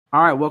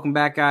All right, welcome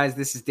back, guys.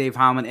 This is Dave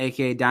Holman,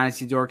 a.k.a.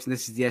 Dynasty Dorks, and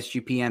this is the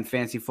SGPN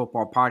Fantasy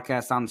Football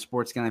Podcast on the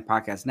Sports Gambling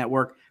Podcast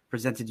Network,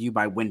 presented to you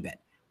by WynnBET.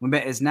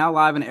 WynnBET is now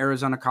live in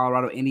Arizona,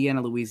 Colorado, Indiana,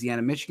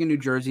 Louisiana, Michigan, New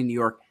Jersey, New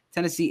York,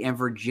 Tennessee, and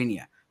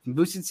Virginia. From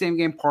boosted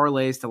same-game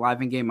parlays to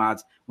live in-game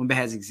odds, WynnBET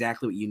has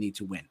exactly what you need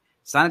to win.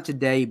 Sign up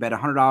today. You bet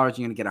 $100, you're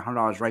going to get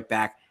 $100 right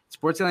back.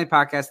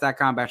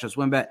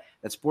 SportsGamblingPodcast.com/WynnBET.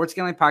 That's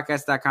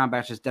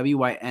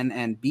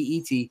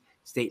SportsGamblingPodcast.com/WYNNBET.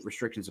 State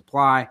restrictions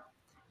apply.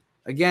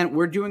 Again,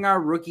 we're doing our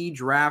rookie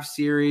draft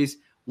series.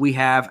 We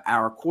have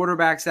our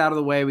quarterbacks out of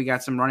the way. We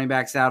got some running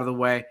backs out of the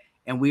way.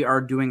 And we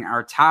are doing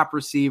our top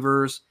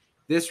receivers.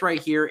 This right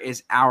here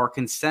is our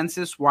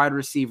consensus wide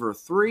receiver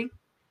 3.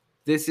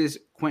 This is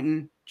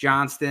Quentin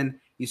Johnston.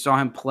 You saw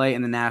him play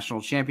in the national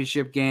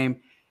championship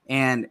game.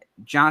 And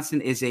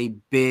Johnston is a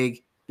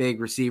big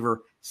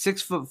receiver.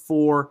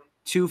 6'4",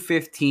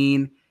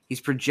 215.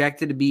 He's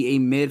projected to be a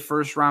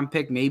mid-first round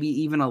pick, maybe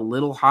even a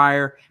little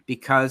higher,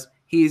 because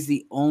he's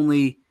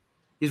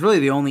really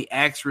the only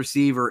X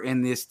receiver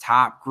in this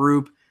top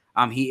group.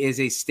 He is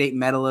a state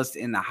medalist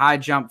in the high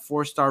jump,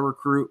 4-star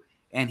recruit,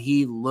 and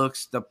he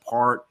looks the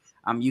part.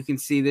 You can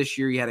see this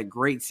year he had a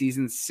great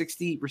season,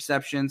 60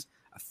 receptions,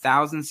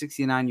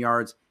 1,069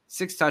 yards,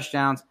 6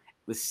 touchdowns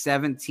with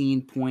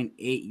 17.8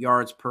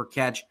 yards per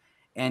catch.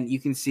 And you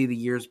can see the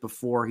years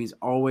before, he's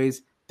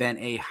always been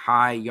a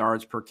high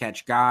yards per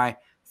catch guy.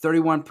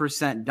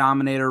 31%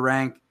 dominator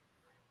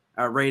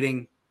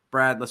rating.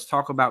 Brad, let's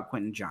talk about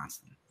Quentin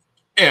Johnston.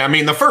 Yeah, I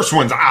mean, the first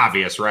one's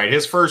obvious, right?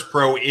 His first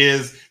pro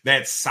is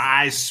that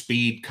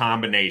size-speed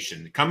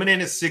combination. Coming in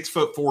at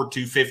 6'4",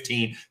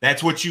 215,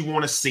 that's what you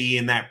want to see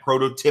in that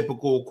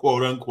prototypical,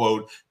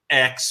 quote-unquote,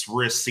 X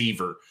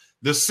receiver.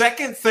 The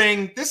second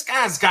thing, this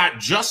guy's got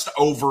just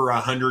over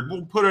 100,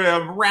 we'll put it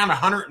around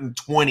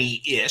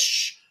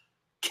 120-ish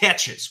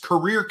catches,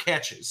 career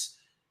catches.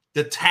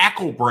 The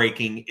tackle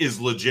breaking is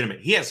legitimate.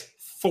 He has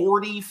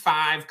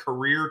 45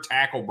 career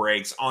tackle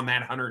breaks on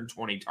that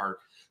 120 target.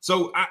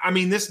 So, I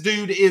mean, this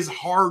dude is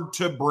hard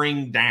to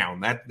bring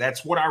down.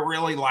 That's what I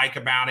really like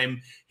about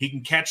him. He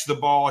can catch the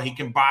ball, he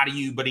can body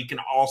you, but he can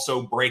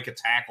also break a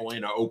tackle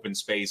into open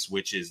space,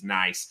 which is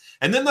nice.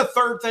 And then the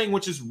third thing,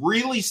 which is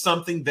really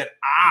something that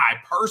I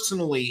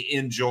personally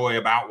enjoy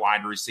about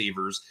wide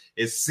receivers,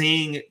 is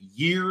seeing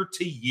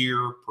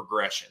year-to-year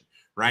progression.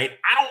 Right?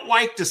 I don't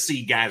like to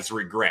see guys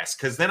regress,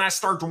 because then I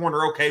start to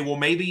wonder, okay, well,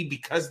 maybe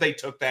because they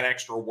took that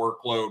extra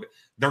workload,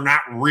 they're not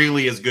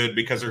really as good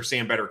because they're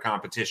seeing better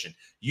competition.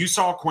 You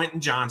saw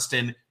Quentin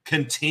Johnston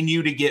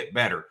continue to get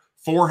better.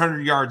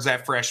 400 yards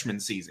that freshman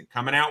season,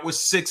 coming out with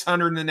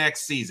 600 the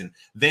next season,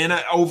 then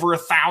over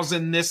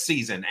 1,000 this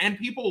season. And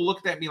people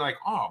looked at me like,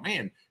 oh,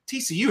 man,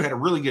 TCU had a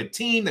really good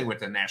team. They went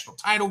to the national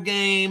title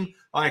game.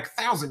 Like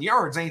 1,000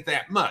 yards ain't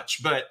that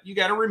much. But you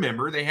got to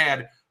remember, they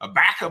had a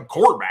backup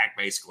quarterback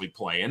basically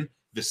playing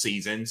the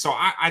season. So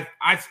I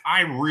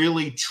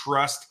really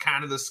trust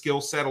kind of the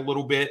skill set a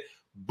little bit.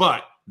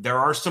 But there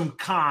are some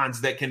cons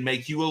that can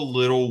make you a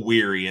little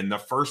weary. And the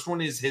first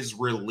one is his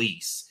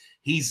release.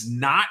 He's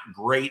not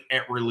great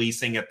at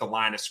releasing at the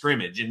line of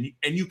scrimmage. And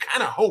you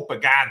kind of hope a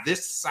guy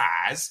this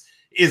size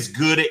is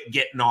good at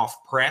getting off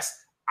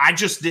press. I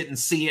just didn't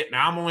see it.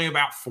 Now I'm only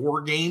about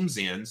 4 games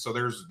in, so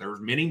there's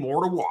many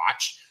more to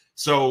watch.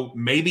 So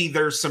maybe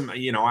there's some,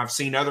 I've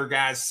seen other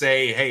guys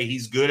say, hey,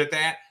 he's good at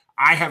that.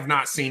 I have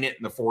not seen it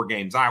in the 4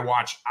 games I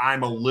watched.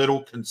 I'm a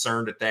little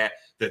concerned at that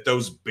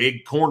those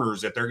big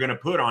corners that they're going to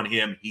put on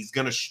him, he's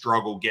going to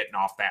struggle getting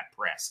off that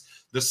press.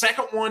 The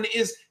second one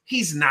is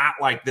he's not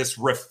like this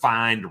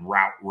refined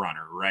route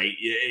runner, right?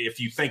 If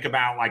you think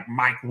about like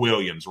Mike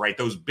Williams, right?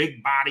 Those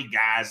big body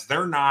guys,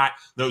 they're not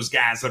those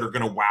guys that are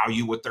going to wow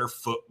you with their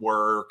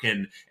footwork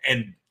and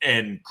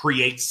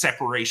create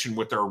separation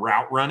with their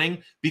route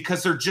running,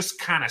 because they're just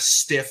kind of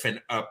stiff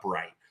and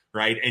upright.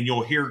 Right. And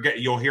you'll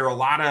hear a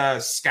lot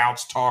of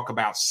scouts talk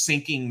about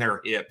sinking their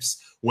hips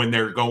when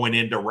they're going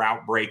into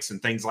route breaks and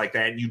things like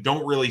that. And you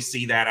don't really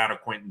see that out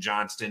of Quentin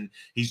Johnston.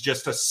 He's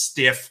just a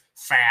stiff,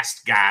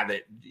 fast guy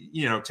that,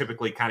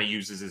 typically kind of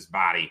uses his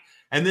body.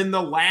 And then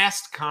the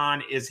last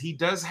con is he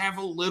does have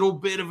a little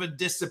bit of a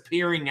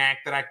disappearing act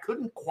that I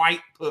couldn't quite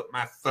put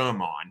my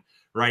thumb on.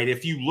 Right.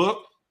 If you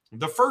look,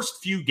 the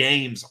first few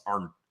games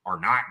are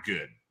not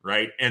good.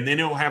 Right. And then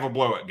he'll have a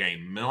blow-up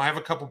game. And he'll have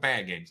a couple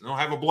bad games. And he'll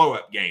have a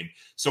blow-up game.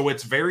 So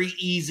it's very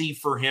easy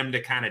for him to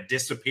kind of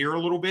disappear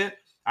a little bit.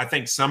 I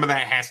think some of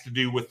that has to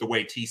do with the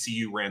way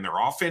TCU ran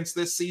their offense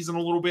this season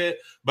a little bit.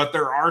 But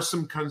there are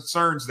some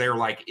concerns there,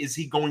 like, is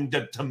he going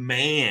to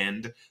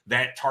demand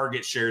that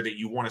target share that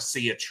you want to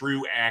see a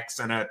true X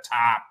and a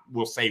top,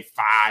 we'll say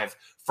 5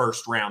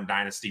 first-round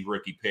dynasty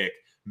rookie pick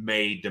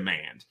may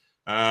demand?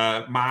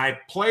 My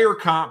player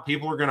comp,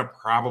 people are going to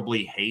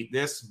probably hate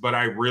this, but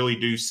I really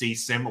do see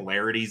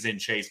similarities in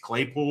Chase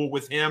Claypool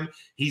with him.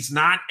 He's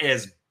not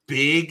as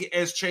big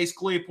as Chase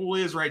Claypool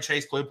is, right?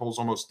 Chase Claypool's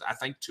almost, I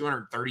think,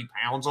 230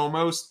 pounds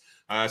almost.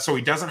 So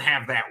he doesn't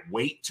have that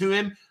weight to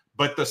him,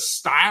 but the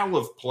style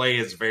of play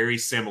is very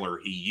similar.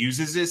 He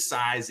uses his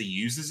size. He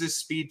uses his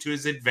speed to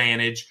his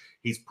advantage.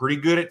 He's pretty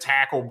good at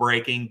tackle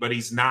breaking, but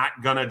he's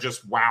not going to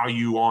just wow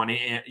you on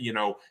it,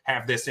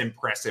 have this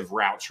impressive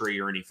route tree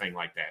or anything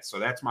like that. So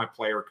that's my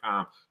player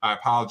comp. I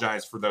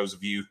apologize for those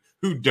of you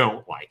who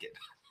don't like it.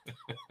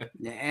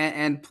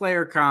 and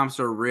player comps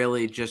are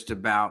really just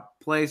about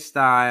play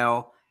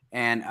style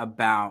and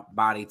about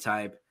body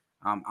type.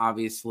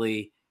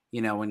 Obviously,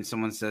 when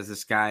someone says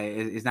this guy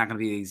is not going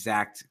to be the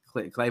exact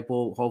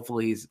Claypool,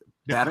 hopefully he's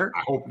better.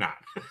 I hope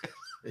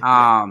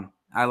not.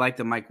 I like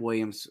the Mike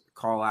Williams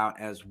call out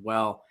as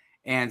well.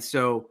 And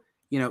so,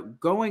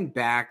 going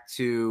back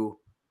to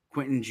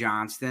Quentin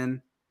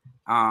Johnston,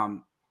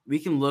 we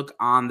can look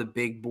on the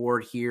big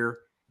board here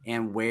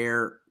and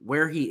where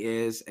he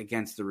is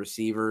against the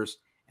receivers.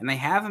 And they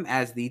have him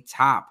as the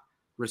top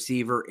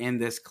receiver in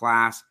this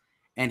class.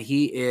 And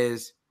he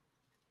is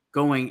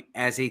going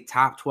as a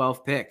top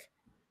 12 pick.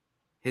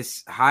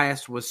 His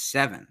highest was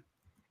 7.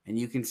 And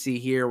you can see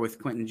here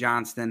with Quentin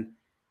Johnston,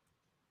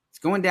 it's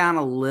going down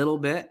a little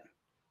bit.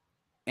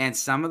 And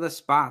some of the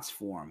spots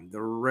for him, the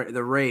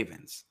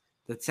Ravens,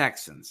 the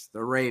Texans,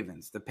 the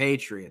Ravens, the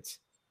Patriots,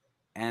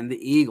 and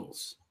the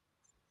Eagles.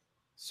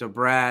 So,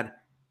 Brad,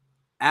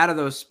 out of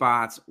those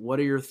spots, what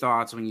are your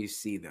thoughts when you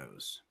see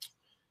those?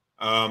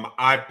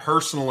 I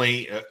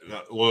personally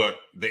look.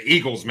 The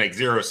Eagles make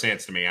 0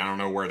 sense to me. I don't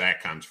know where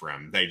that comes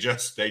from. They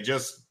just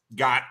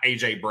got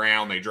AJ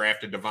Brown. They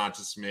drafted Devonta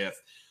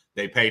Smith.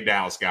 They paid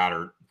Dallas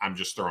Goedert. I'm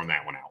just throwing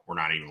that one out. We're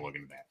not even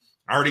looking at that.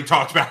 I already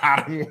talked about I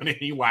don't want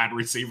any wide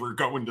receiver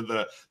going to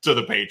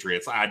the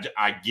Patriots.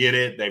 I get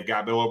it. They've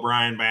got Bill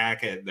O'Brien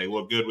back. They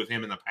look good with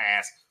him in the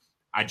past.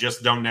 I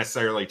just don't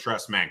necessarily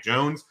trust Mac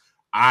Jones.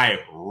 I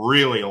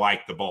really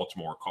like the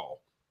Baltimore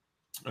call.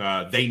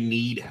 They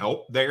need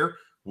help there.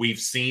 We've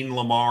seen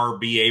Lamar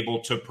be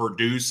able to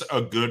produce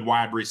a good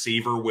wide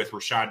receiver with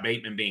Rashad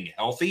Bateman being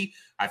healthy.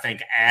 I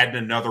think add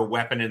another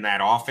weapon in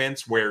that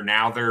offense where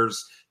now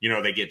there's,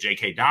 they get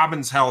J.K.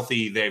 Dobbins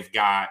healthy. They've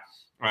got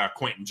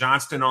Quentin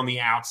Johnston on the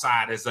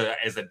outside as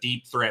a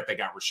deep threat. They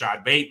got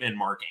Rashad Bateman,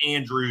 Mark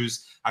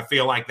Andrews. I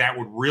feel like that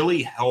would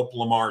really help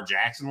Lamar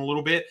Jackson a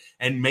little bit.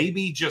 And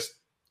maybe just,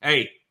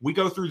 hey, we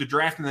go through the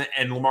draft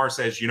and Lamar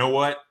says, you know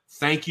what?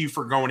 Thank you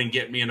for going and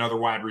getting me another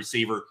wide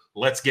receiver.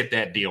 Let's get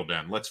that deal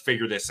done. Let's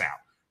figure this out,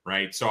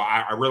 right? So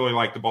I really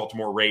like the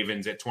Baltimore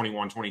Ravens at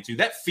 21-22.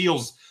 That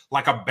feels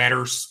like a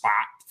better spot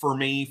for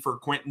me for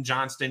Quentin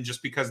Johnston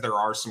just because there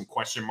are some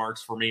question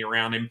marks for me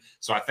around him.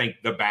 So I think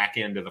the back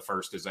end of the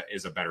first is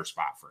a better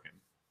spot for him.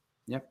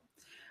 Yep.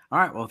 All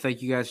right. Well,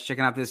 thank you guys for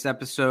checking out this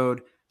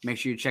episode. Make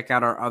sure you check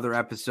out our other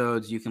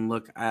episodes. You can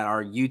look at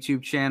our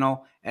YouTube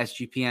channel,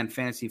 SGPN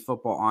Fantasy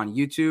Football on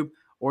YouTube,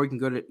 or you can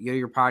go to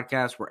your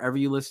podcast wherever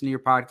you listen to your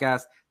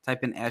podcast.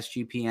 Type in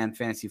SGPN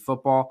Fantasy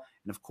Football.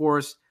 And, of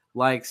course,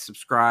 likes,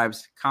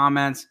 subscribes,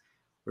 comments.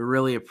 We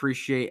really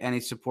appreciate any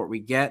support we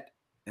get.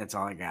 That's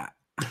all I got.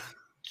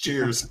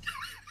 Cheers.